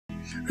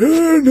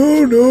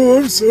No, no,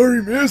 I'm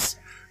sorry, miss.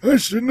 I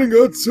shouldn't have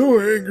got so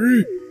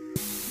angry.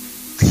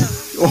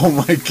 Oh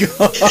my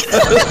god.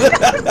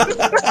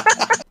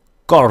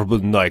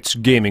 Carbon Knights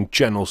Gaming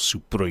Channel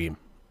Supreme.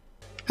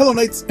 Hello,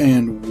 Knights,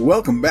 and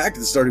welcome back to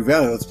the Stardew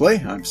Valley Let's Play.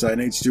 I'm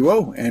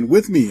H2O, and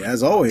with me,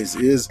 as always,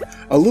 is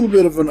a little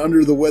bit of an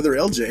under-the-weather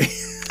LJ.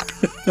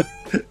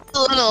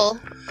 A little.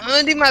 I'm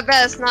gonna do my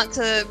best not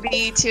to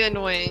be too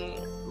annoying.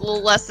 A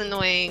little less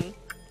annoying.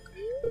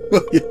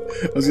 Well, yeah,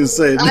 I was gonna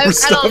say, it never I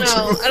stopped don't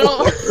know. you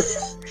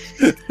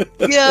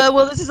before. Yeah,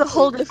 well, this is a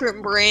whole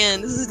different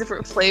brand. This is a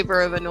different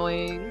flavor of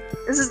annoying.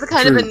 This is the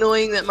kind of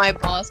annoying that my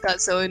boss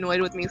got so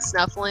annoyed with me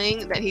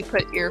snuffling that he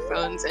put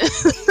earphones in.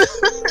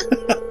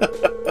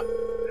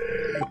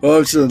 Well,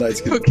 I'm sure the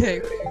Knights can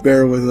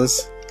bear with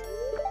us.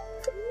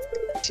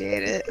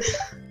 Appreciate it.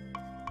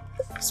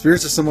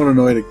 Spirits are somewhat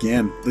annoyed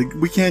again. Like,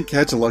 we can't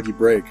catch a lucky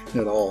break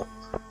at all.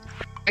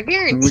 I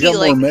guarantee, we got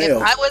like, more mail.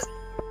 if I was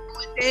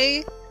one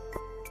day,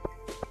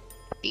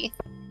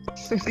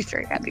 I'd be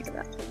very happy for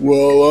that.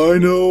 Well, I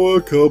know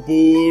a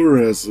couple of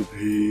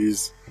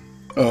recipes.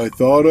 I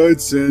thought I'd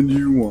send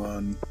you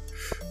one.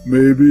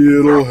 Maybe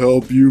it'll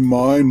help you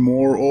mine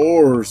more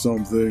ore or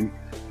something.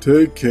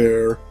 Take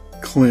care,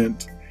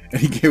 Clint. And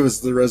he gave us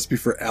the recipe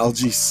for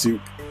algae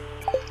soup.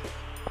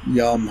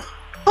 Yum.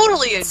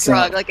 Totally a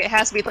drug. Like, it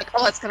has to be like,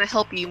 oh, it's gonna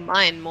help you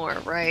mine more,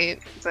 right?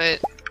 But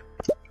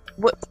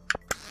what?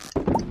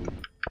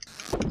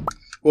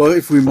 Well,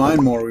 if we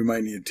mine more, we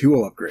might need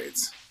tool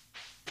upgrades.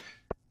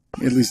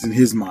 At least in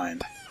his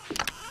mind.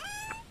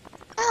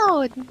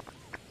 Oh,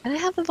 and I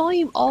have the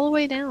volume all the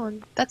way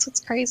down. That's what's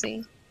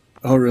crazy.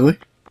 Oh, really?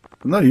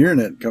 I'm not hearing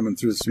it coming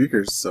through the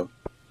speakers, so...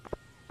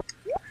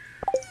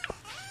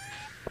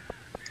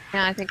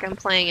 Yeah, I think I'm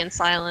playing in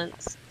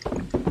silence.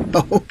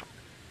 Oh.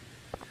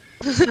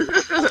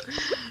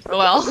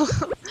 Well.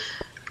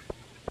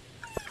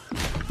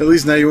 At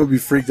least now you won't be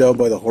freaked out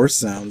by the horse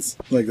sounds,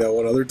 like that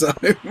one other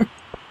time.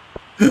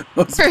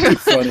 That's pretty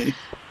funny.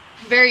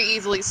 Very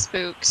easily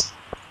spooked.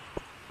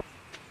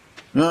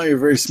 No, you're a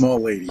very small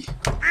lady.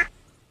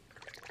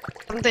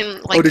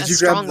 Something like a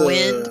strong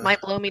wind might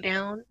blow me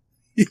down.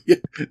 Yeah.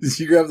 Did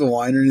you grab the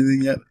wine or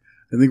anything yet?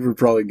 I think we're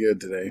probably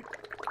good today.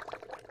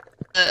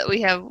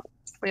 We have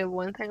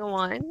one thing of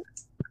wine,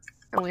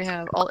 and we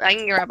have all. I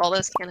can grab all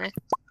this, can I?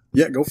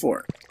 Yeah, go for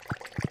it.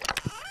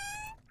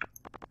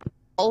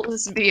 All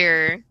this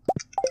beer.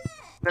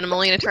 Then I'm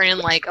only gonna turn in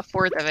like a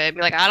fourth of it.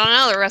 Be like, I don't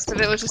know. The rest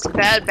of it was just a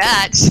bad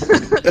batch.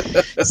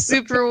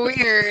 Super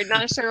weird.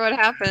 Not sure what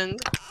happened.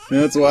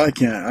 Yeah, that's why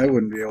I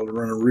wouldn't be able to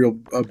run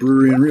a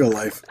brewery in real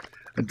life.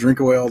 I'd drink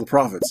away all the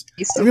profits.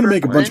 I'm gonna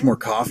make a bunch more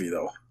coffee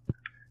though,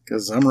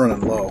 because I'm running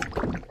low.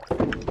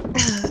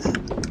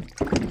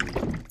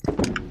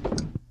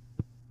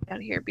 Get out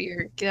of here,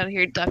 beer. Get out of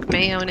here, duck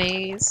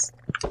mayonnaise.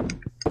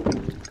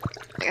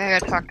 I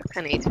gotta talk to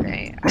Penny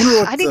today.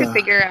 I need to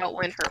figure out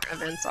when her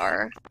events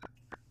are.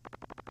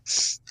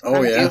 Oh,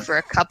 I'm yeah? due for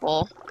a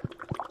couple.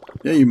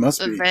 Yeah, you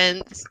must be.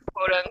 Events,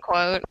 quote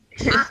unquote.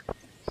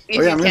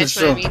 Oh yeah, I'm gonna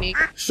show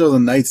the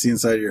Knights the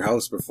inside of your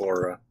house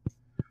before.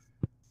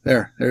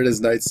 There it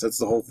is, Knights. That's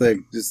the whole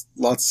thing. Just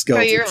lots of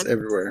skeletons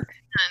everywhere.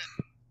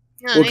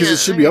 Well, because it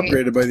should be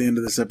upgraded by the end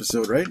of this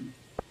episode, right?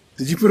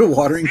 Did you put a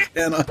watering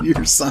can on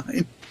your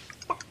sign?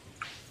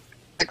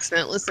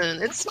 Accident.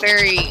 Listen, it's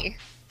very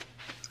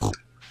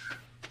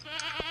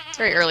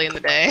early in the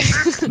day.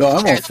 No,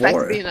 I'm all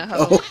for it.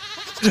 Oh.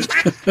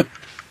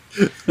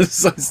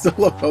 So I still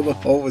love how the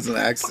hoe was an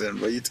accident,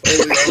 but you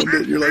totally owned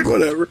it. You're like,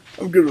 whatever.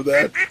 I'm good with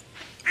that.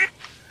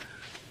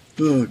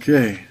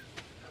 Okay.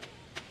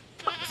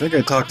 I think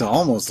I talked to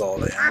almost all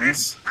the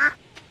animals.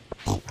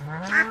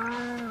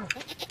 There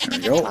we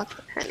go.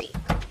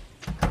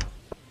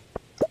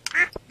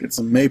 Get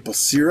some maple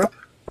syrup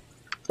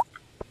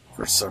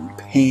for some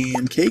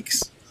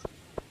pancakes.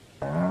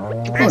 Oh,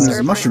 and there's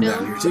a mushroom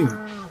down here too.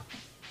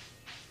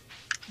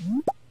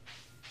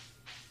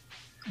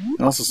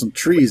 And also some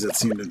trees that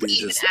seem to be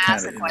just kind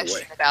of in the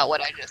way. About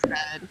what I just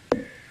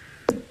said.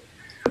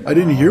 I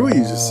didn't hear what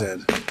you just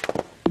said.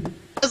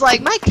 I was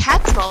like, my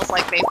cat smells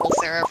like maple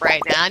syrup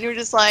right now, and you're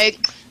just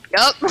like,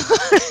 yup. Like,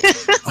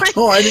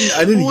 oh, I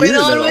didn't hear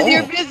that at all. Went on with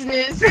your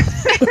business.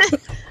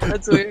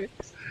 That's weird.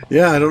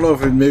 Yeah, I don't know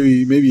if it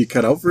maybe you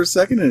cut out for a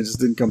second and it just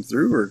didn't come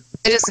through, or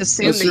I just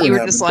assumed that you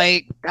were just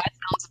like, that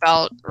sounds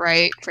about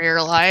right for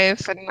your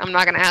life, and I'm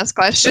not gonna ask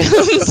questions.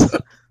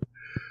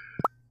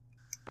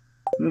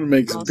 I'm gonna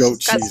make some goat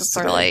cheese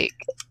today. Like,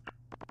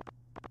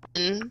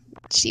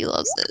 she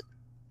loves it.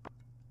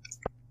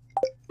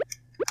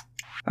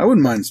 I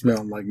wouldn't mind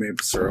smelling like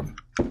maple syrup.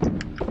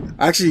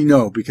 Actually,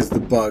 no, because the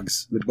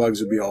bugs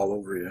would be all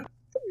over you.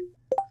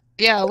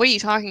 Yeah, what are you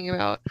talking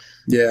about?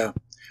 Yeah,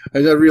 I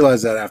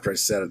realized that after I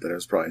said it, that it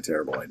was probably a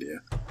terrible idea.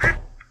 I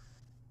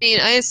mean,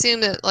 I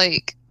assume that,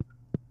 like,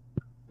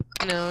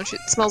 you know, it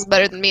smells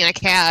better than me and a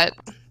cat.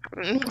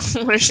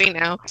 What does she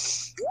know?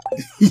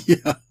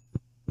 Yeah.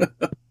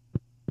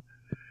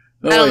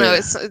 I don't know.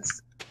 It's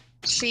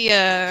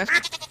I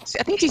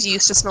think she's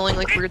used to smelling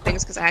like weird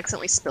things because I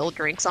accidentally spilled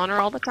drinks on her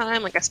all the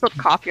time. Like I spilled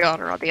coffee on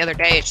her the other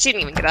day. She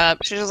didn't even get up.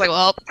 She was just like,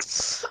 well,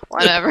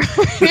 whatever.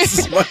 This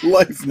is my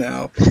life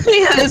now.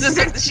 Yeah,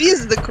 she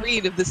is the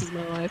queen of this is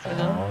my life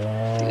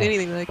now. Do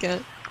anything that I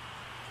can.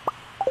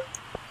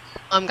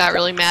 Mom got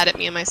really mad at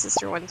me and my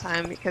sister one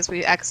time because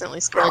we accidentally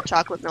spilled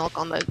chocolate milk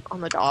on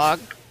the dog.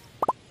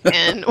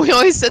 And we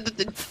always said that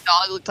the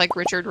dog looked like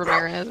Richard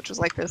Ramirez, which was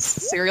like this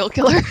serial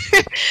killer.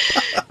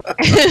 And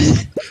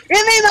it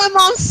made my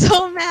mom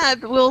so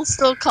mad, but we'll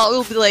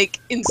be like,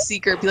 in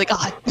secret, be like,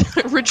 oh,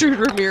 Richard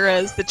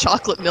Ramirez, the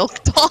chocolate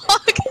milk dog.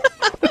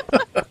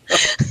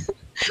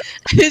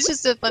 It's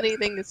just a funny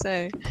thing to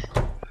say.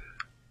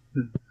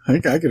 I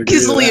think I could agree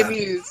Easily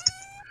with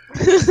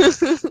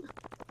that. amused.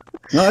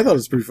 No, I thought it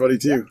was pretty funny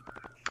too.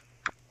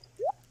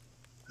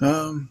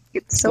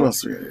 It's so what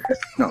else we got here?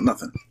 No,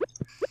 nothing.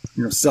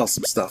 You're gonna sell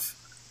some stuff.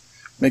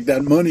 Make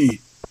that money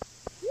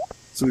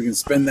so we can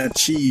spend that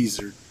cheese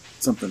or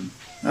something.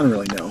 I don't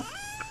really know.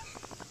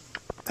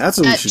 That's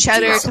what we that should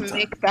cheddar do to sometime.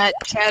 make that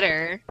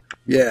cheddar.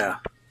 Yeah.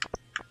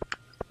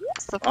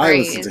 That's the I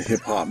phrase. listen to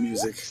hip-hop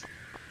music.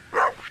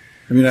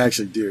 I mean, I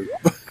actually do.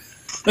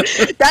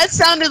 That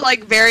sounded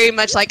like very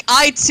much like,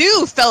 I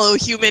too, fellow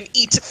human,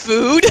 eat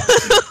food.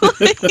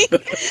 Like,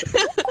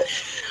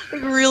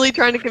 really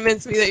trying to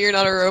convince me that you're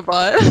not a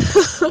robot.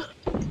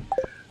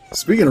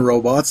 Speaking of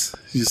robots,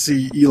 you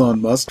see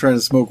Elon Musk trying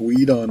to smoke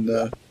weed on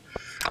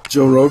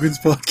Joe Rogan's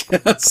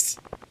podcast?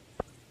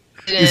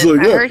 He's like,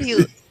 I yeah, heard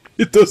he...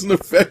 it doesn't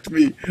affect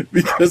me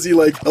because he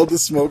like held the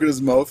smoke in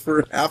his mouth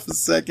for half a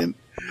second,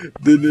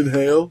 didn't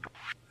inhale.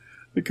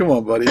 Like, come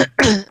on, buddy.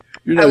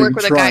 You're not I work even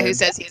with trying. a guy who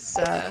says he's.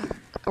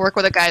 I work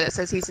with a guy that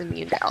says he's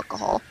immune to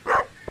alcohol.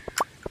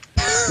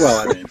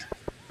 Well, I mean,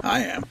 I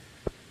am.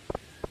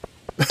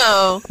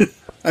 Oh,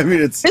 I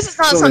mean, it's this is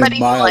not only somebody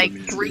who mild like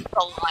immunity. drinks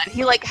a lot.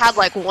 He like had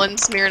like one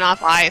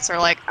Smirnoff Ice or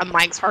like a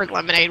Mike's Hard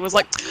Lemonade. Was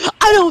like,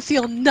 I don't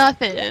feel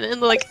nothing,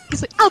 and like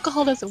he's like,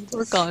 alcohol doesn't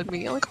work on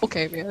me. I'm like,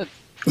 okay, man,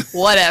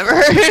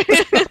 whatever.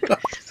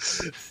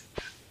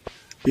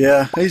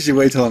 Yeah, I usually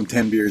wait till I'm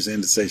 10 beers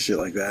in to say shit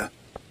like that.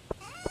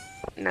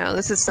 No,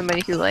 this is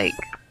somebody who like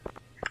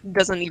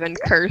doesn't even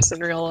curse in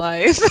real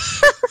life.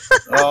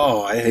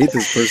 Oh, I hate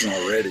this person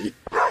already.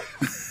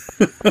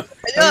 Yeah,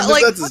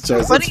 If that's his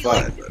choice, that's funny,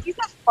 fine. like, but- he's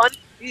a funny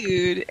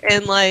dude,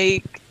 and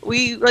like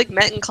we like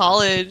met in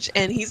college,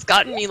 and he's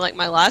gotten me like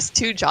my last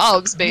 2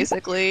 jobs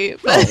basically. Oh,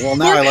 But well,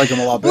 now I like him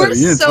a lot better. we're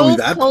You didn't so tell me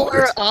that polar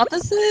part.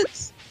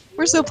 opposites.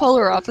 We're so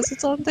polar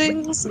opposites on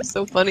things. It's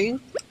so funny.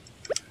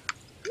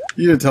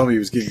 You didn't tell me he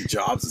was getting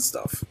jobs and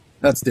stuff.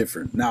 That's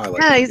different. Now I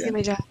like Yeah, him he's again. giving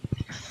me a job.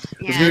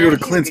 I was gonna go to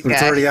Clint's, he's a but good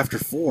it's guy. already after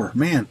 4.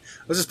 Man,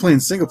 I was just playing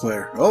single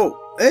player.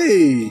 Oh,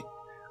 hey!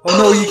 Oh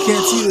no, you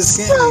can't see this,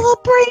 can you?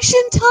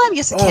 Celebration time!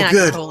 Yes, I Oh, can. I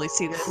good. can totally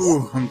see this.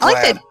 Ooh, I'm I like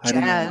glad. that I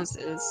didn't know. Jazz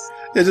is.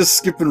 Yeah, just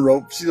skipping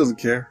rope. She doesn't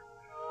care.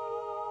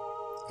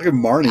 Look at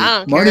Marnie. I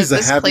don't care. Marnie's the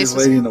This happiest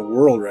place is- lady in the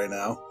world right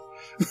now.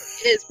 It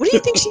is. What do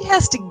you think she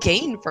has to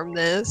gain from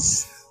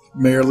this?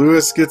 Mayor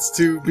Lewis gets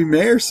to be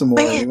mayor some more.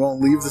 Man. He won't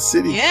leave the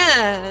city.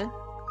 Yeah.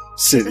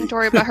 City. Don't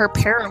worry about her Not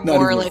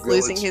paramour even a like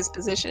losing village. his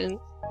position.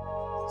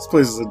 This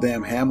place is a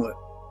damn hamlet.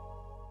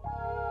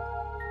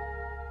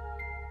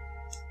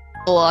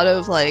 A lot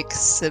of like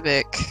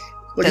civic.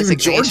 Look, even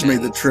George made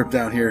the designations. trip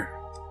down here.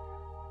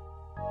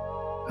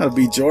 How'd it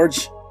be,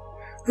 George?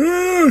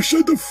 Ah,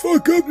 shut the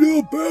fuck up, you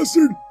little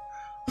bastard!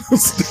 I'll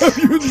stab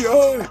you in the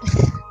eye!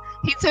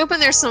 He's hoping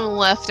there's some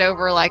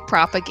leftover like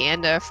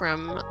propaganda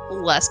from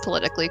less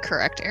politically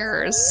correct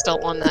eras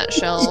still on that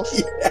shelf.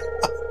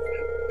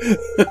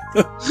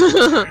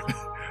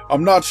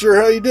 I'm not sure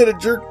how you did it,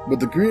 jerk, but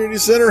the community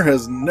center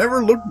has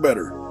never looked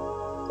better.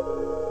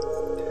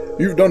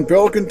 You've done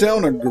Pelican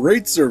Town a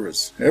great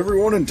service.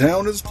 Everyone in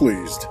town is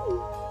pleased.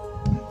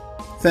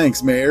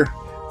 Thanks, Mayor.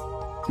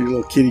 Your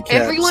little kitty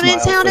cat Everyone in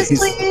smile town is face.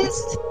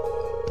 pleased.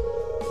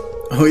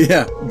 Oh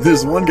yeah,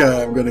 there's one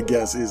guy I'm gonna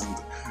guess isn't.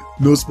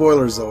 No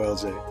spoilers though,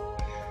 LJ.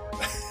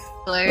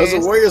 That's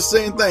a way of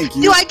saying thank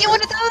you. Do I get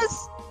one of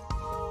those?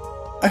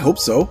 I hope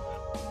so.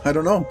 I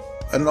don't know.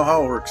 I don't know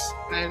how it works.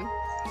 Fine.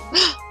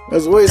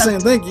 As a way of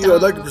saying thank you,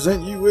 I'd like to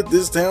present you with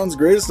this town's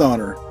greatest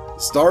honor,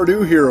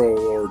 Stardew Hero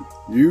Award.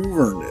 You've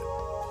earned it.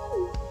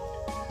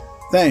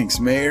 Thanks,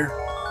 Mayor.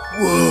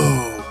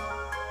 Whoa.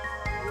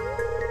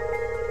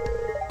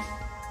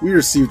 We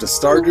received a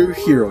Stardew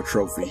Hero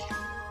Trophy.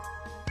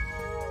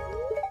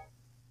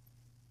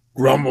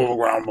 Grumble,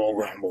 grumble,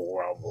 grumble,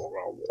 grumble,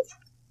 grumble.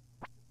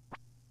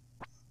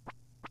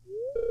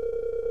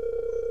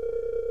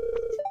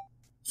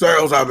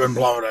 Sales have been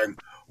plummeting.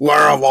 Where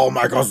have all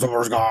my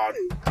customers gone?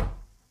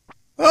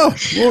 Oh,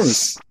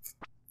 Morris.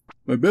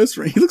 My best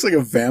friend. He looks like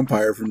a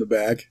vampire from the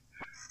back.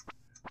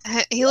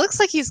 He looks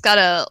like he's got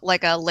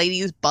a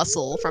lady's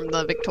bustle from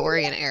the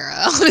Victorian era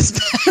on his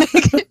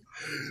back.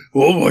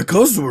 All my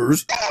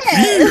customers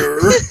here.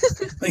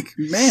 Like,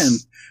 man,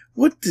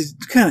 what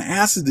kind of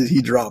acid did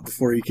he drop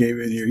before he came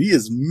in here? He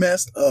is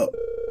messed up.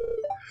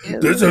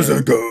 This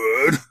isn't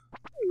good.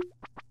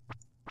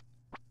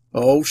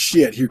 Oh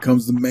shit, here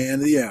comes the man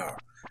of the hour.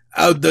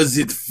 How does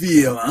it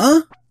feel,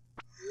 huh?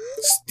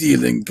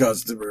 Stealing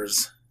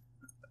customers.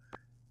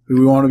 Do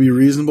we want to be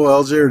reasonable,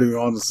 LJ, or do we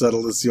want to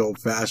settle this the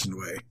old-fashioned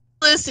way?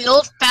 This the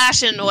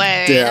old-fashioned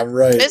way. Damn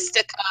right.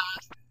 Mystica.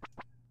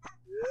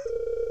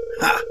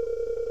 Ha!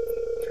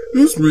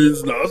 This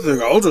means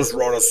nothing. I'll just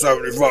run a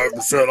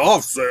 75%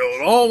 off sale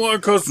and all my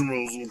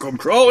customers will come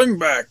crawling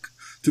back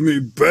to me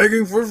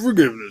begging for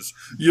forgiveness.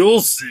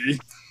 You'll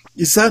see.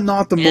 Is that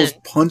not the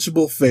most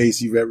punchable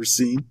face you've ever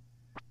seen?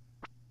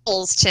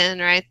 Bull's chin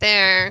right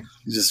there.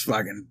 You just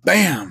fucking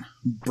BAM!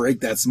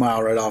 Break that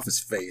smile right off his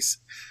face.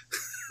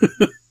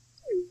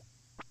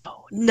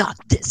 Oh, not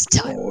this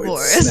time, Oh,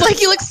 Morris. it's It's like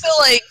he looks so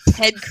like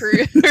Ted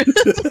Cruz.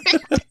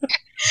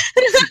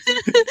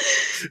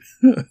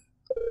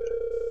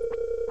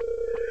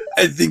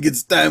 I think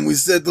it's time we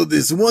settle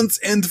this once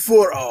and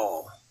for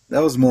all.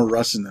 That was more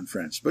Russian than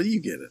French, but you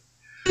get it.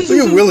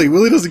 Look at Willie.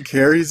 Willie doesn't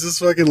care. He's just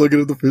fucking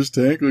looking at the fish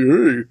tank. Like,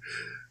 hey.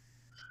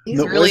 He's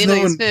really into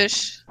these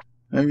fish.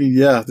 I mean,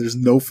 yeah, there's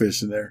no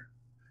fish in there.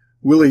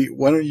 Willie,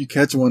 why don't you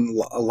catch one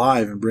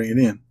alive and bring it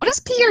in? What is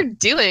Pierre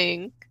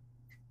doing?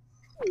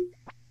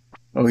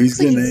 Oh, he's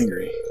getting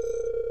angry.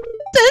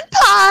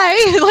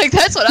 Senpai! Like,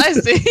 that's what I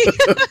see.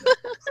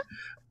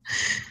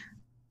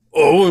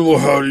 Oh, and well,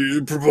 how do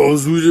you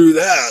propose we do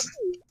that?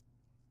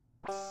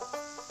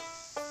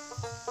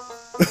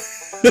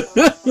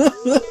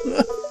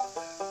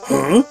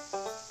 Huh?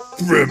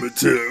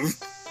 Primitive.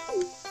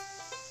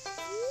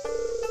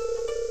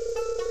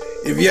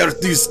 If you're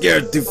too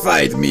scared to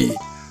fight me,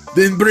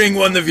 then bring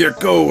one of your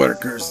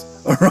co-workers,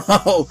 or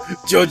I'll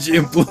judge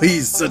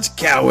employees such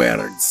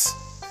cowards.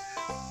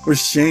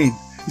 Where's Shane?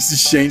 You see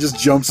Shane just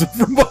jumps him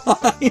from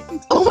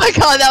behind. Oh my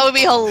god, that would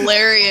be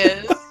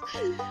hilarious.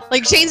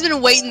 Like, Shane's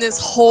been waiting this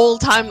whole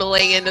time to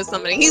lay into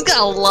somebody. He's got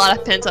a lot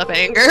of pent-up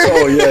anger.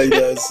 Oh, yeah, he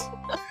does.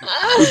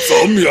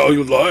 Tell me how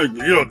you like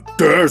me. You don't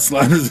dare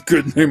slander the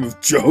good name of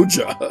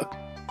Joja.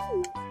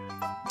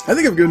 I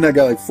think I've given that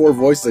guy like 4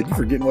 voices. Like, you're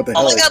forgetting what the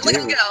hell Oh my god, look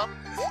at him go.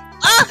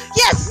 Ah,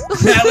 yes!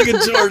 Yeah, look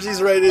at George.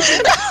 He's right in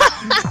there.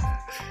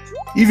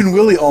 Even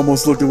Willie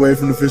almost looked away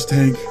from the fish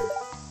tank.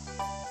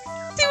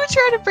 See, we're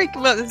trying to break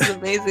him up. This is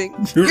amazing.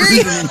 You're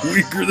even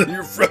weaker than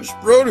your fresh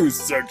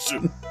produce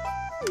section.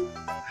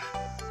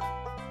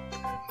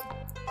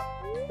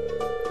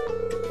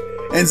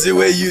 And the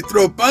way you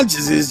throw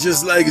punches is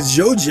just like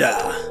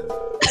Joja.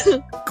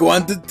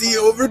 Quantity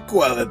over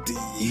quality.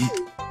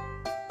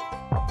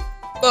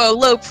 Oh,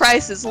 low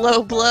prices,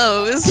 low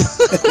blows.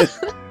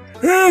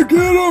 Here,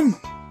 get him!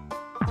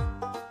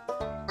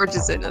 We're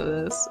just into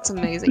this. It's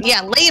amazing.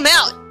 Yeah, lay him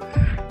out!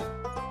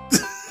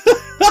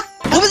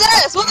 What was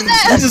that? What was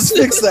that? You just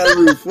fixed that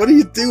roof. What are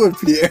you doing,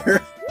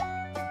 Pierre?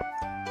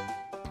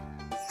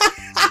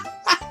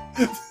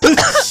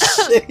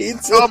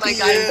 Shades oh at my the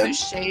god, he end. put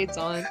shades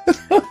on.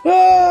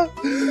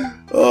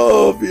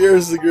 Oh,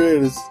 Pierre's the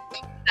greatest.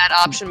 That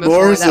option before,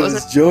 Morris that and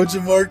was his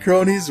Joja Mart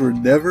cronies were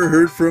never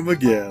heard from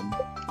again.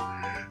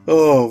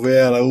 Oh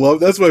man, I love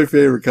that's my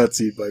favorite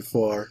cutscene by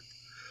far.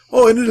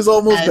 Oh, and it is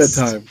almost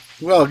bedtime.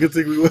 Wow, good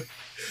thing we went.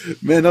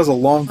 Man, that was a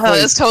long fight. Oh,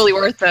 it's totally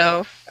worth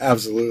though.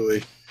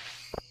 Absolutely.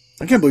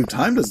 I can't believe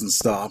time doesn't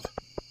stop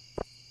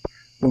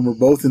when we're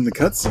both in the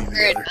cutscene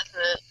together.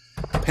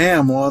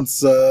 Pam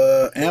wants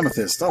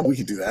amethyst. Oh, we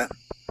could do that.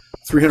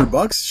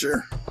 $300?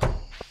 Sure. What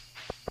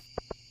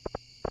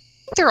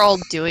they're all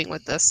doing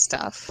with this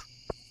stuff?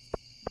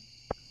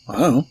 I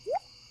don't know.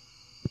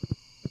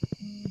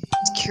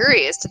 It's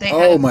curious. Do they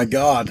Oh have... my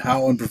god,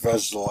 how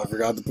unprofessional. I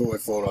forgot to put my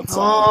phone on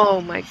silent.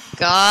 Oh my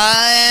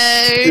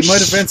gosh. In my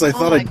defense, I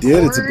thought I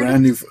did. It's a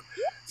brand new...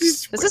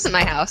 This isn't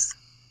my house.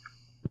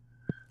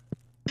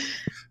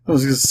 I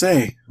was gonna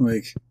say,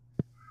 like...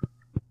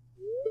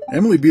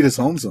 Emily beat us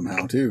home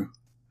somehow, too.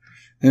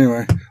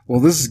 Anyway, well,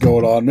 this is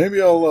going on. Maybe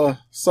I'll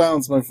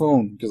silence my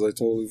phone, because I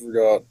totally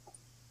forgot.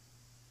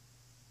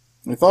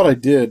 I thought I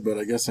did, but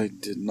I guess I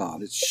did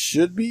not. It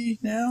should be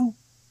now?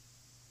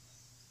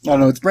 I don't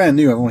know, it's brand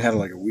new. I've only had it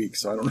like a week,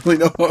 so I don't really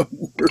know how it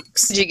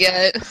works. Did you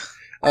get?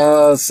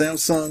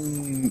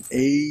 Samsung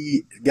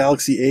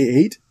Galaxy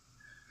A8.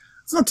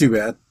 It's not too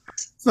bad.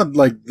 It's not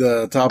like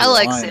the top of the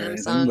line or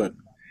anything, but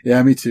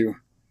yeah, me too.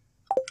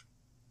 I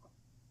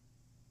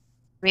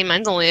mean,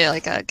 mine's only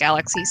like a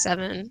Galaxy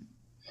 7.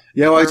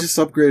 Yeah, well, I just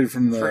upgraded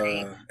from the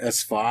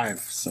S5,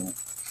 so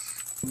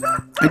I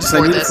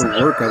need it for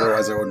work.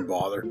 Otherwise, I wouldn't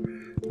bother.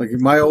 Like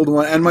my old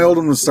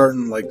one was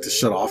starting like to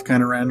shut off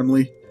kind of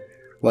randomly.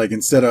 Like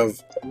instead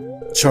of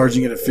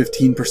charging it at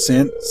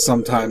 15%,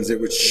 sometimes it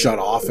would shut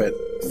off at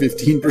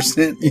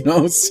 15%. You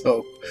know,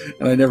 so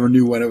and I never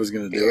knew when it was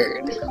going to do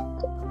it.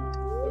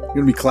 It's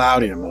gonna be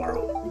cloudy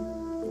tomorrow.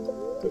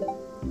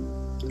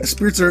 The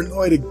spirits are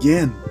annoyed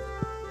again.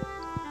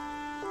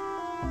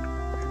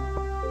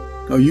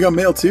 Oh, you got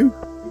mail too?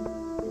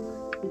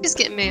 I just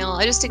get mail.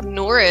 I just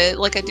ignore it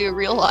like I do in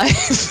real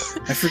life.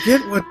 I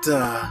forget what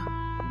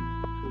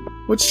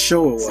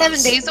show it was.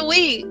 7 days a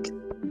week.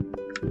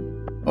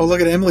 Oh, look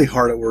at Emily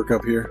hard at work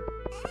up here.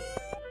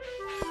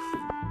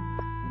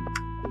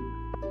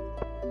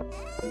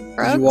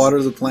 Did you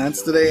water the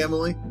plants today,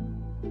 Emily?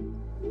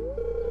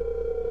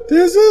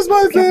 This is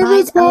my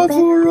favorite spot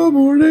for a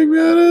morning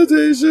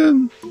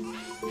meditation.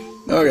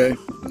 Okay,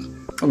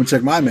 I'm gonna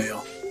check my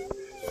mail.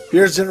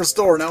 Here's General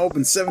Store, now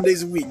open 7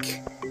 days a week.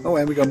 Oh,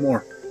 and we got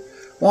more.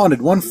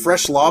 Wanted, 1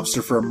 fresh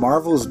lobster for a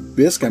marvelous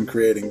bisque I'm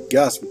creating.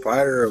 Gus,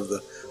 proprietor of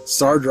the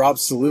Star Drop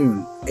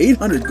Saloon.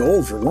 800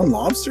 gold for 1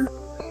 lobster?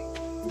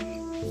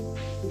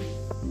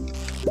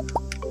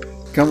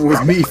 Coming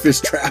with me, fish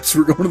traps.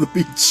 We're going to the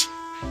beach.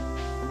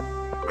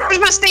 Where's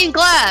my stained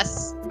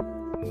glass?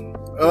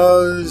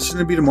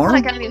 Shouldn't it be tomorrow? I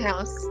got a new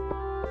house.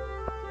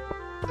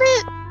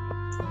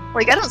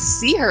 Like, I don't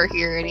see her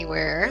here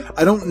anywhere.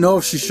 I don't know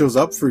if she shows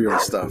up for your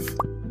stuff.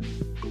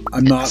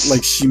 I'm not,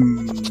 like, she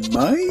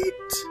might?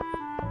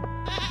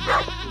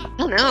 I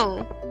don't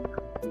know.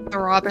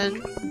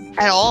 Robin.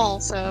 At all,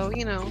 so,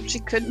 you know, she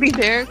could be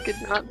there,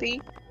 could not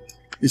be.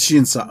 Is she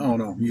inside? Oh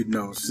no, you'd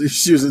know. If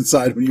she was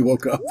inside when you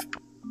woke up.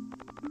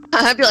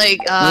 I'd be like,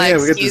 oh yeah,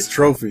 we got this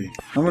trophy.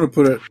 I'm gonna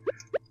put it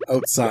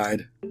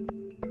outside.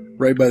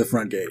 Right by the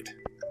front gate.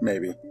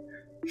 Maybe.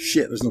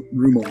 Shit, there's no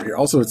room over here.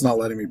 Also, it's not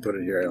letting me put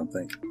it here, I don't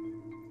think.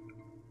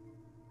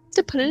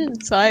 To put it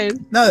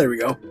inside. Now, there we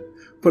go.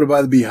 Put it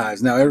by the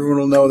beehives. Now everyone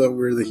will know that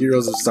we're the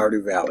heroes of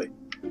Stardew Valley.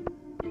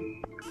 I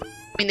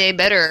mean, they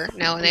better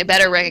know, and they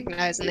better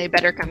recognize, and they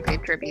better come pay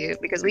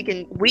tribute, because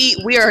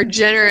we are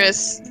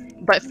generous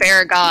but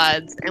fair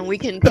gods, and we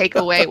can take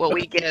away what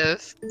we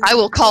give. I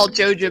will call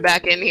Joja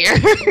back in here.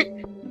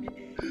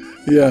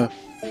 Yeah.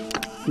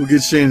 We'll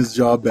get Shane's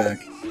job back.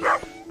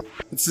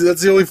 That's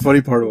the only funny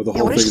part about the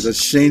whole thing, is that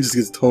Shane just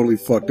gets totally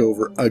fucked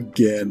over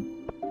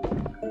again.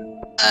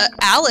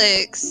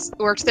 Alex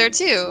worked there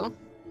too.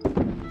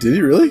 Did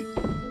he really?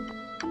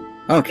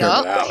 I don't care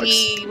about Yup, Alex.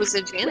 he was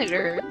a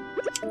janitor.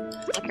 I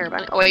don't care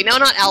about it. Oh wait, no,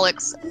 not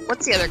Alex.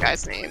 What's the other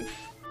guy's name?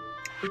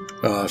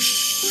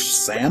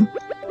 Sam?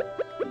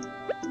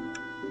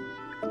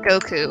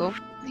 Goku.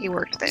 He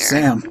worked there.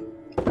 Sam.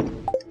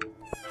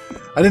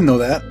 I didn't know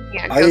that.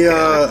 Yeah,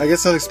 Goku. I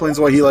guess that explains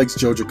why he likes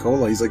Joja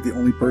Cola. He's like the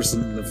only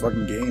person in the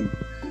fucking game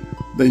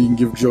that you can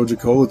give Joja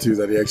Cola to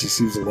that he actually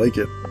seems to like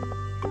it.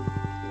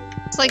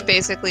 It's like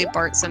basically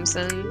Bart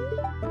Simpson.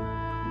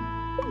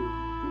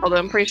 Although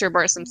I'm pretty sure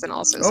Bart Simpson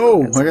also is.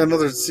 Oh, I got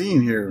another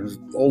scene here.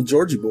 Old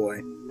Georgie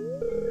boy.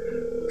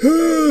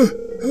 How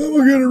am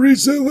I gonna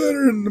reach that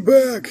letter in the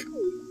back?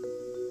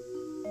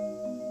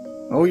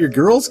 Oh, your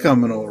girl's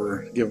coming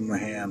over. Give him a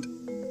hand.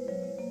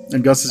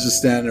 And Gus is just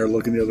standing there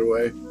looking the other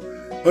way.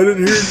 I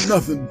didn't hear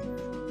nothing.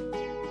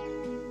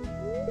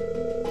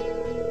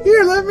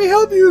 Here, let me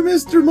help you,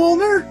 Mr.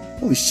 Molnar.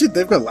 Holy shit,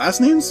 they've got last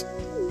names?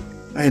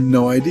 I had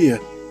no idea.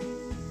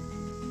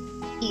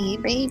 Hey,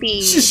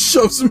 baby. She just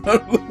shoves him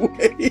out of the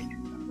way.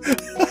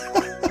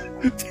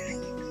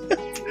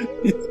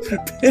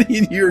 Penny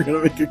and you are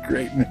going to make a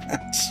great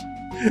match.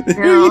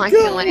 No, I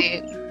can't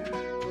wait.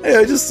 Hey,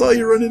 I just saw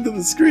you run into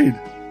the screen.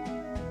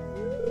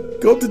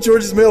 Go up to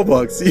George's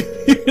mailbox. See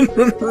if you can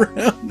run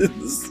around in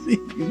the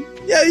scene.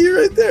 Yeah, you're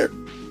right there.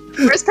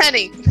 Where's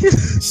Penny?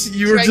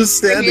 You were just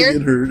standing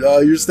in her.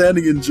 You're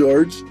standing in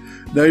George.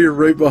 Now you're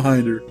right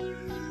behind her.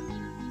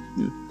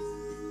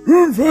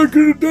 If I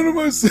could have done it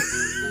myself.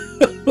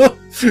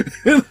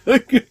 And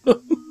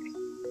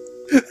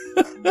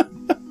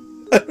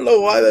I don't know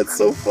why that's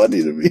so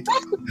funny to me.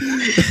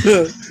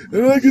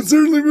 And I can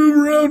certainly move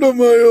around on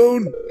my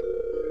own.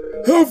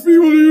 How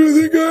feeble do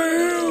you think I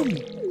am?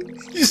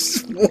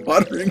 Just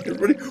watering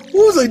everybody.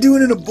 What was I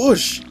doing in a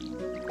bush?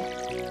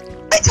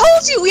 I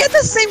told you! We had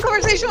the same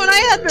conversation when I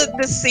had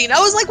this scene. I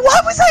was like, why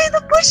was I in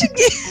the bush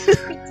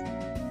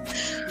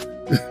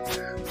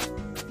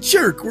again?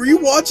 Jerk, were you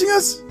watching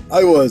us?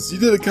 I was. You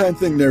did a kind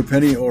thing there,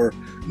 Penny, or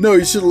no,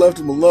 you should have left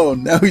him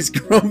alone. Now he's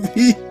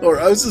grumpy. Or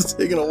I was just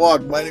taking a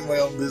walk, minding my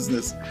own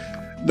business.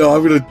 No,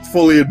 I'm going to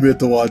fully admit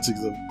to watching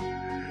them.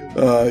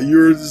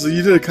 You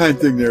did a kind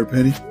thing there,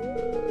 Penny.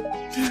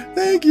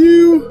 Thank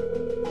you.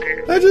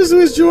 I just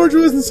wish George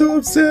wasn't so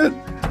upset.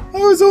 I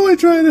was only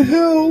trying to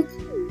help.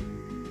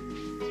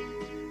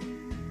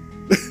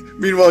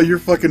 Meanwhile, you're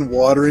fucking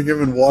watering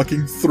him and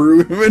walking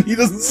through him, and he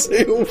doesn't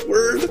say a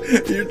word.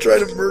 You're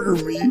trying to murder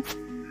me.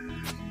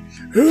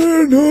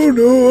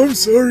 No, I'm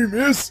sorry,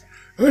 miss.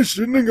 I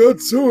shouldn't have got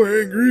so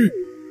angry.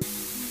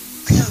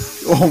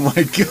 Oh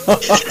my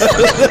god.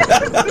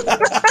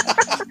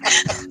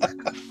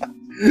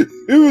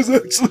 It was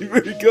actually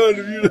very kind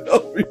of you to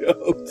help me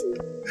out.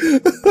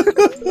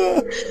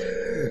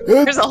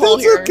 There's a hole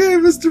here. That's okay,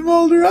 Mr.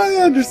 Mulder. I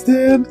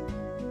understand.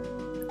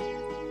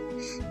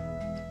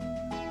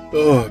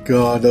 Oh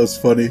god, that was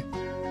funny.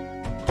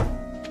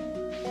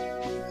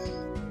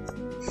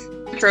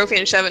 Trophy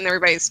and shove it in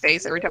everybody's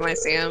face every time I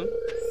see him.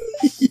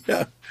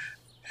 Yeah.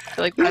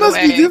 Like, it must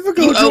be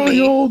difficult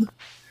growing old.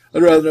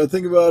 I'd rather not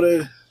think about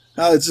it.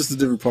 It's just a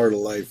different part of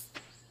life.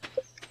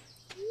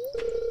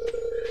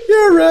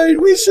 You're right.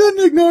 We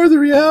shouldn't ignore the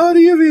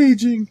reality of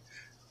aging.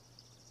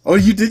 Oh,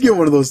 you did get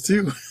one of those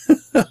too.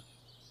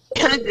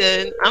 I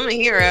did. I'm a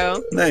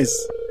hero.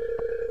 Nice.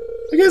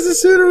 I guess the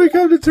sooner we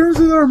come to terms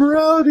with our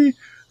morality,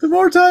 the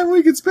more time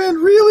we can spend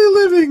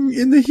really living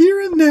in the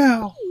here and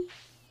now.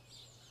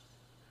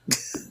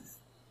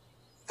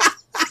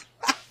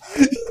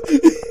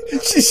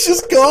 She's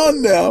just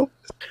gone now.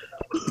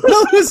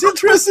 Well, it was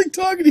interesting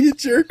talking to you,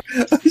 jerk.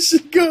 I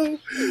should go.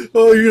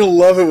 Oh, you're gonna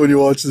love it when you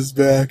watch this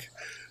back.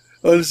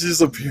 Oh, she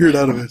just appeared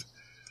out of it.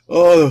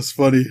 Oh, that was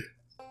funny.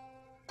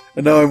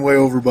 And now I'm way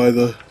over by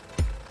the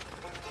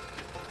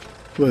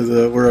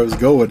where I was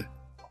going.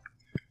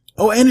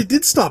 Oh, and it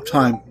did stop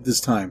time this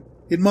time.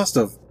 It must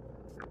have,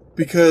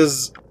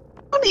 because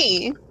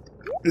Funny.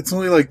 it's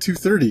only like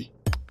 2:30.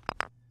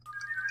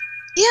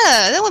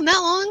 Yeah, that wasn't that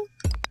long.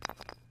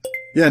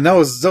 Yeah, and that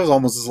was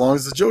almost as long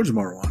as the Joja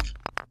Mart one.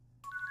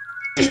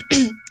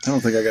 I don't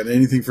think I got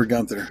anything for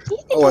Gunther.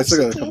 Oh, I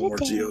still got a couple more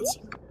geodes.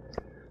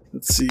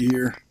 Let's see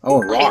here.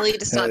 Oh, a rock. Haley,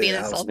 to stop Hell being yeah,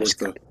 a that was selfish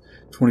worth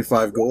the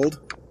 25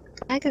 gold.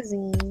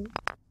 magazine.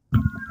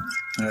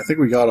 And I think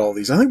we got all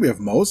these. I think we have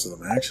most of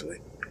them, actually.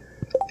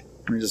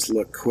 Let me just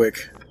look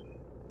quick.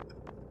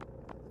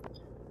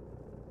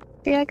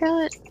 Yeah, I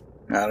got it.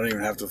 I don't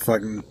even have to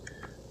fucking...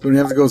 Don't even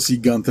have to go see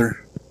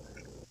Gunther.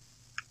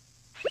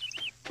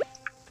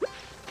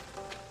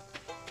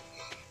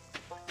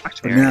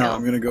 But now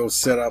I'm gonna go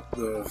set up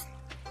the...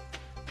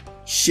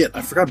 Shit,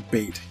 I forgot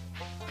bait.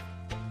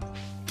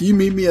 Can you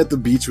meet me at the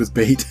beach with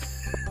bait?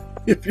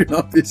 If you're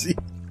not busy.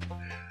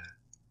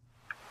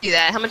 Do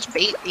that. How much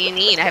bait do you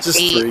need? I have Just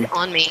bait 3.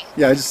 on me.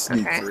 Yeah, I just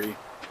need Okay. 3.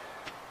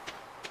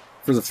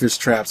 For the fish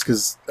traps,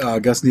 because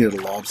Gus needed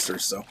a lobster,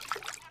 so...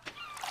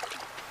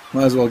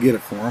 Might as well get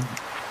it for him.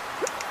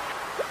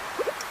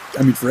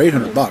 I mean, for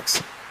 800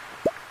 bucks.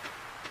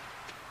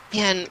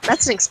 Man,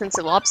 that's an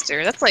expensive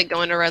lobster. That's like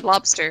going to Red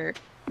Lobster.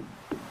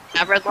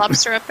 Have Red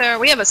Lobster up there?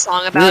 We have a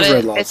song We about have it.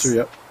 Red Lobster, It's,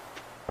 yep.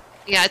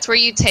 yeah, it's where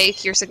you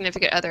take your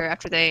significant other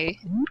after they...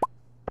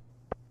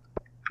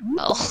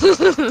 Well...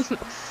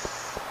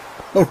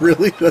 Oh,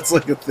 really? That's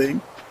like a thing?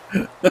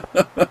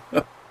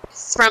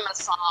 It's from a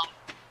song.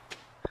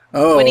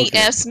 Oh, When he okay.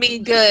 F's me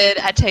good,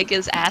 I take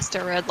his ass to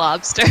Red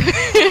Lobster.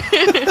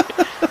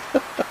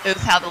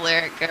 Is how the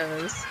lyric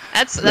goes.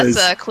 That's Nice.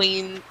 a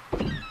Queen.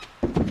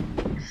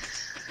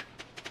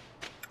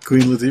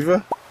 Queen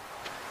Latifah?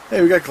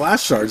 Hey, we got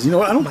glass shards. You know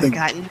what? I don't think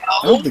God,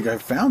 I don't think I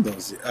found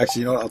those yet.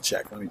 Actually, you know what? I'll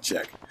check. Let me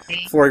check.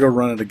 Before I go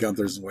run into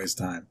Gunther's and waste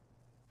time.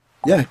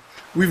 Yeah,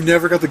 we've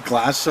never got the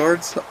glass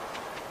shards.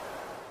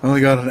 I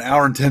only got an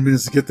hour and 10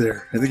 minutes to get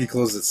there. I think he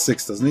closes at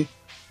 6, doesn't he?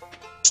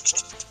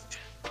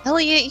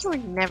 Elliot, you were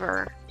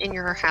never in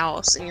your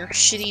house, in your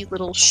shitty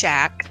little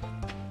shack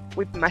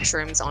with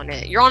mushrooms on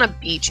it. You're on a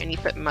beach and you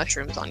put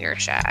mushrooms on your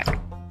shack.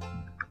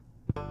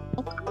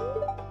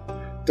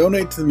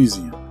 Donate to the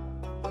museum.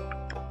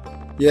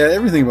 Yeah,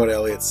 everything about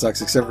Elliot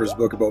sucks except for his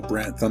book about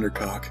Brant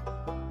Thundercock.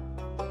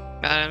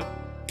 Um,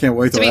 Can't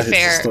wait till To be that hits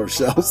fair- the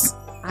store shelves.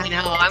 I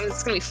know,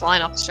 it's gonna be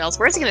flying off the shelves.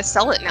 Where's he gonna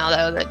sell it now,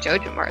 though, that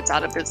Joja Mart's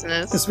out of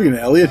business? Speaking of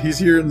Elliot, he's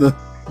here in the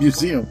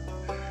museum.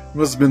 He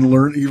must have been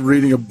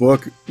reading a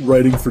book,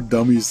 Writing for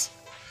Dummies.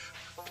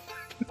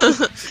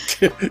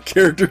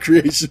 Character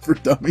creation for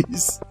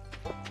dummies.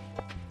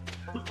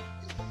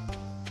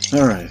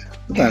 Alright.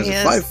 What time is it?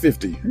 There he is.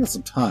 5:50. We got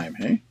some time,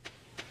 hey?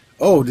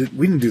 Oh, we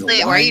didn't do the Wait,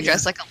 line why are you yet.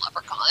 dressed like a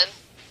leprechaun?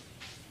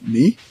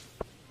 Me?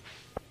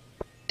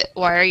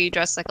 Why are you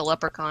dressed like a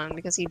leprechaun?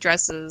 Because he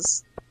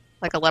dresses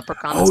like a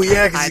leprechaun. Oh,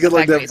 yeah, because he's got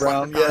like that He's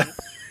brown, leprechaun.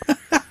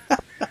 yeah.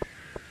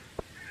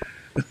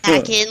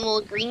 Back in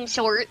little green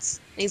shorts.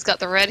 And he's got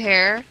the red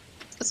hair.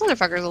 This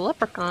motherfucker's a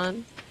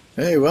leprechaun.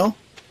 Hey, well,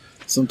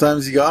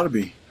 sometimes you gotta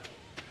be.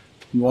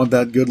 You want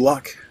that good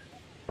luck.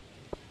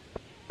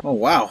 Oh,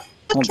 wow.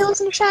 What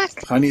kills in your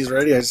shack? Honey's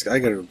ready. I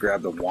gotta go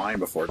grab the wine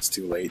before it's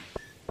too late.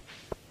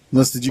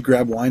 Unless, did you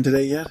grab wine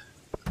today yet?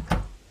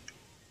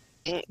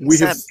 We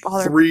have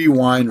 3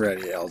 wine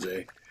ready,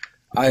 LJ.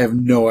 I have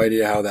no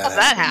idea how that How's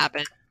happened. that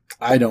happen?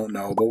 I don't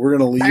know, but we're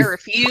gonna leave. I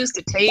refuse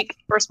to take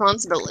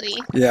responsibility.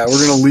 Yeah, we're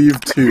gonna leave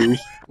 2,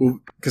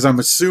 because I'm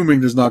assuming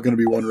there's not gonna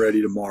be one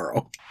ready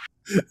tomorrow.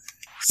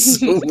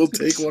 So we'll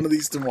take one of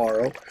these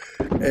tomorrow,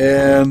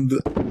 and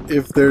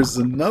if there's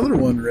another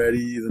one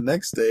ready the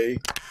next day,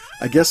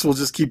 I guess we'll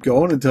just keep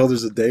going until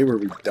there's a day where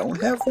we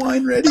don't have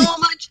wine ready. So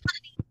much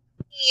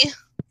money.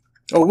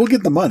 Oh, we'll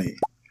get the money.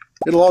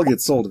 It'll all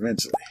get sold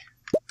eventually.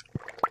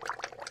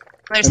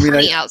 There's I mean,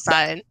 honey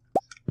outside.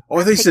 Oh,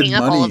 I think you said Picking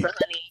up all of money.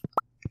 the honey.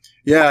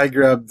 Yeah, I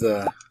grabbed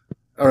the...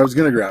 Or I was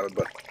gonna grab it,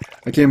 but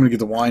I came to get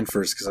the wine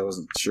first because I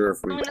wasn't sure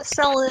if I'm gonna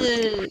sell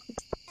it.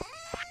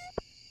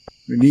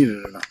 we needed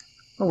it or not.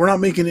 Oh, we're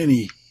not making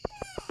any...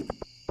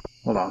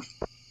 Hold on.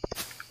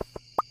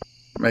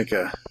 Make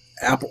a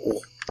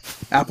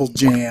apple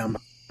jam.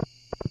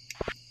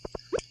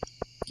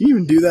 Can you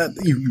even do that?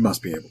 You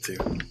must be able to.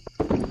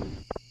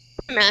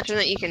 Imagine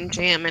that you can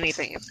jam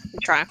anything if you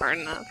try hard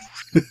enough.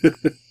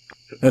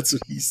 That's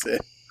what he said.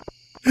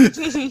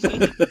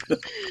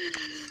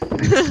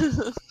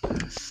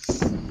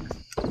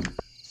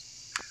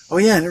 Oh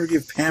yeah, I never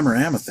gave Pam her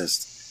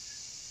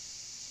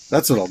amethyst.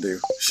 That's what I'll do.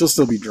 She'll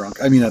still be drunk.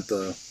 I mean, at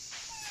the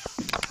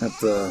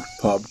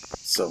pub.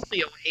 So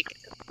Be awake.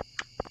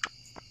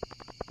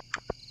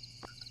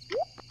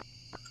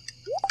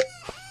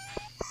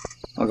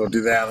 I'll go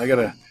do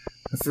that.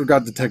 I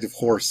forgot Detective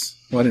Horse.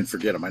 Well, I didn't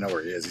forget him. I know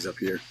where he is. He's up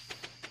here.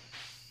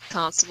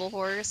 constable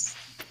horse.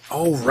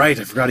 Oh, right.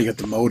 I forgot he got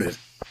demoted.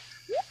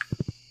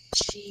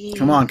 Jeez.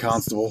 Come on,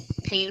 constable.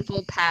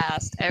 Painful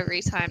past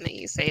every time that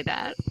you say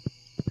that.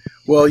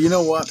 Well, you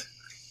know what?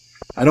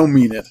 I don't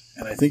mean it,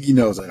 and I think he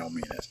knows I don't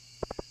mean it.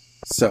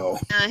 So...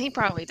 He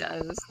probably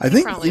does. I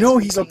think, you know,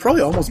 he's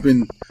probably almost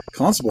been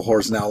constable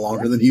horse now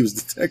longer than he was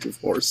detective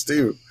horse,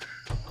 too.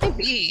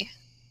 Maybe.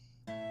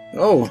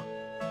 Oh.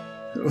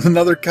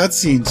 Another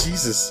cutscene,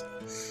 Jesus.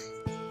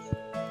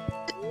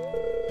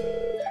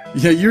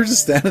 Yeah, you were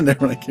just standing there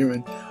when I came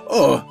in.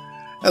 Oh,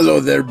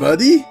 hello there,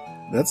 buddy.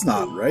 That's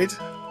not right.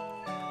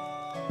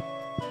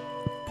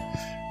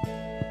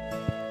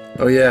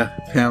 Oh yeah,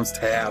 Pam's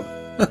tab.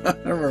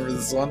 I remember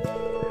this one.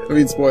 I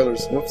mean,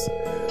 spoilers. Whoops.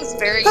 It's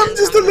very I'm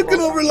just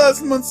looking over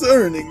last month's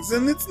earnings,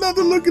 and it's not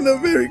looking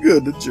very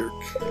good, a jerk.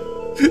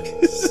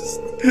 It's just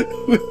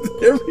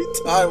every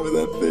time with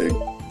that thing.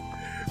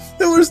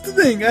 The worst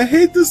thing, I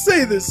hate to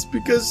say this,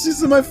 because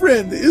she's my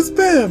friend, is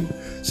Pam.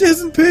 She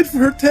hasn't paid for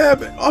her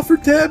tab, off her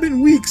tab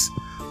in weeks.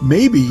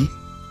 Maybe,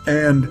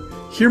 and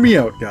hear me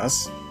out,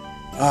 Gus.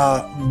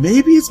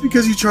 Maybe it's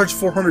because you charge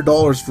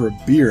 $400 for a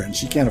beer and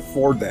she can't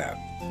afford that.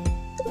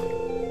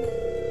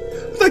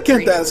 But I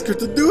can't ask her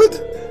to do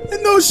it. I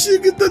know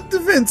she'll get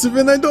defensive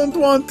and I don't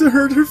want to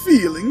hurt her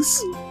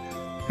feelings.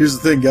 Here's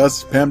the thing,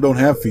 Gus. Pam don't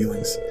have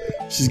feelings.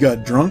 She's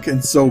got drunk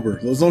and sober.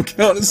 Those don't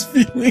count as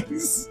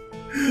feelings.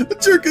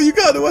 Jerka, you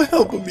gotta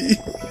help me.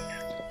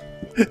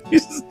 You're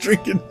just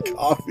drinking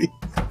coffee.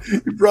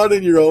 You brought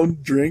in your own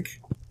drink.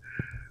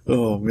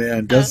 Oh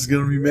man, Gus is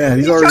gonna be mad.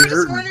 He's already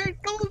hurting.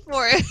 Going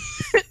for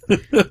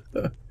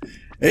it.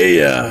 Hey,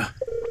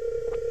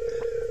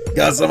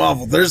 got some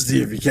awful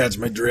thirsty if you catch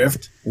my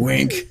drift.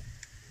 Wink.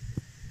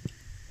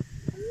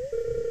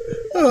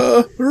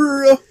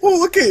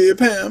 Okay,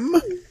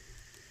 Pam.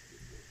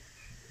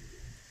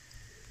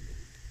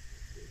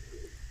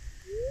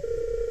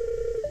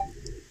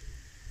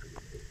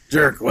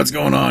 Jerk, what's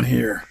going on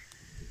here?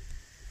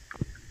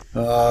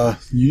 You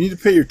need to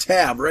pay your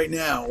tab right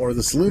now, or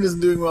the saloon isn't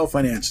doing well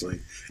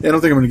financially. Yeah, I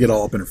don't think I'm going to get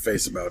all up in her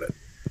face about it.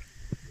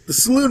 The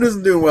saloon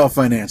isn't doing well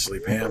financially,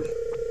 Pam.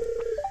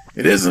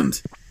 It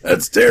isn't?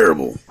 That's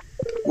terrible.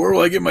 Where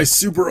will I get my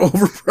super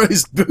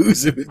overpriced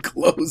booze if it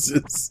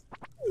closes?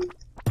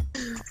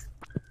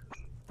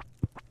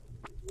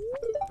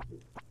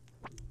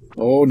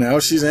 Oh, now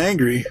she's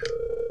angry.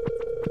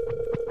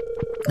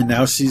 And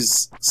now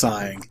she's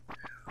sighing.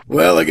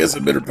 Well, I guess I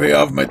better pay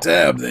off my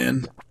tab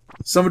then.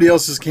 Somebody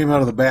else just came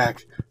out of the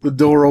back. The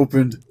door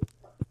opened.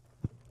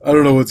 I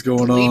don't know what's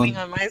going on. Leaving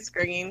on my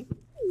screen.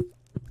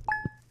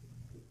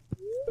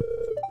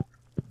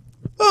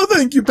 Oh,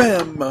 thank you,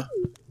 Pam.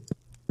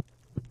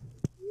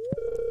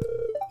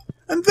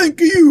 And thank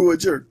you, a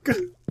jerk.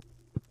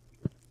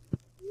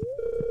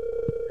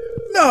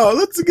 Now,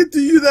 let's get to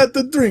you that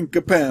to drink,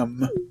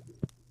 Pam.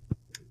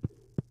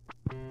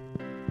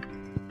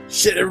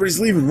 Shit, everybody's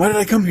leaving. Why did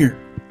I come here?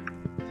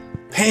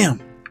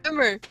 Pam.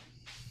 Remember.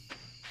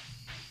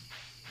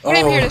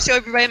 I'm here to show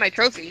everybody my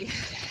trophy.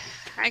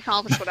 I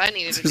accomplished what I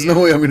needed to do. There's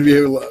no way I'm going to be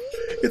able to...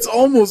 It's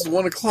almost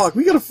 1 o'clock.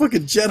 We got to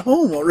fucking jet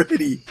home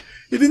already.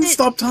 It didn't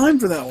stop time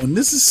for that one.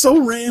 This is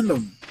so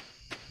random.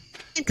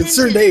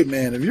 Concerned Ape,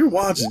 man, if you're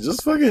watching,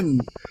 just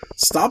fucking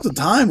stop the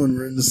time when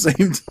we're in the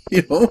same...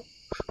 You know?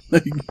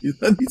 Like,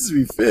 that needs to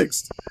be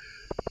fixed.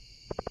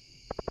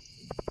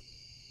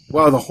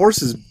 Wow, the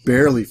horse is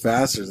barely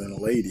faster than a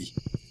lady.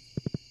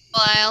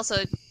 Well, I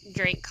also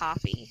drank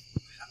coffee.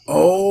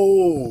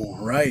 Oh,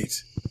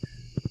 right.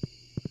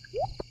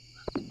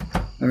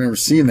 I remember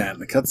seeing that in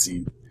the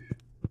cutscene.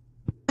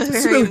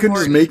 We couldn't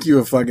just make you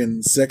a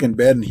fucking second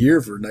bed in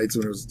here for nights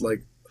when it was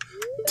like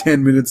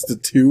 10 minutes to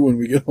 2 when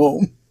we get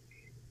home.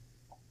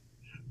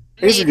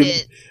 I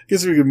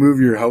guess we could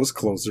move your house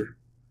closer.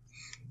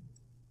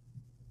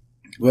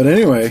 But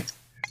anyway.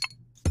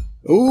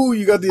 Oh,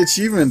 you got the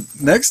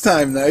achievement. Next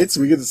time, Knights,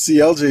 we get to see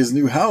LJ's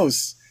new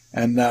house.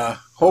 And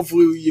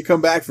hopefully you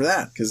come back for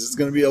that, because it's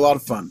going to be a lot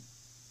of fun.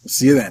 We'll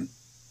see you then.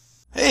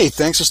 Hey,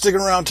 thanks for sticking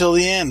around till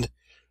the end.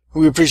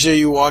 We appreciate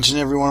you watching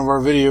every one of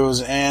our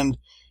videos, and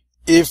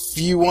if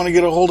you want to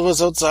get a hold of us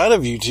outside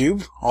of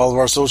YouTube, all of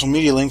our social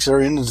media links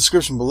are in the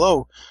description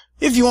below.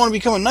 If you want to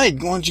become a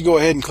knight, why don't you go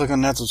ahead and click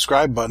on that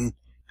subscribe button,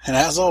 and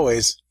as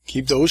always,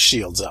 keep those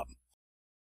shields up.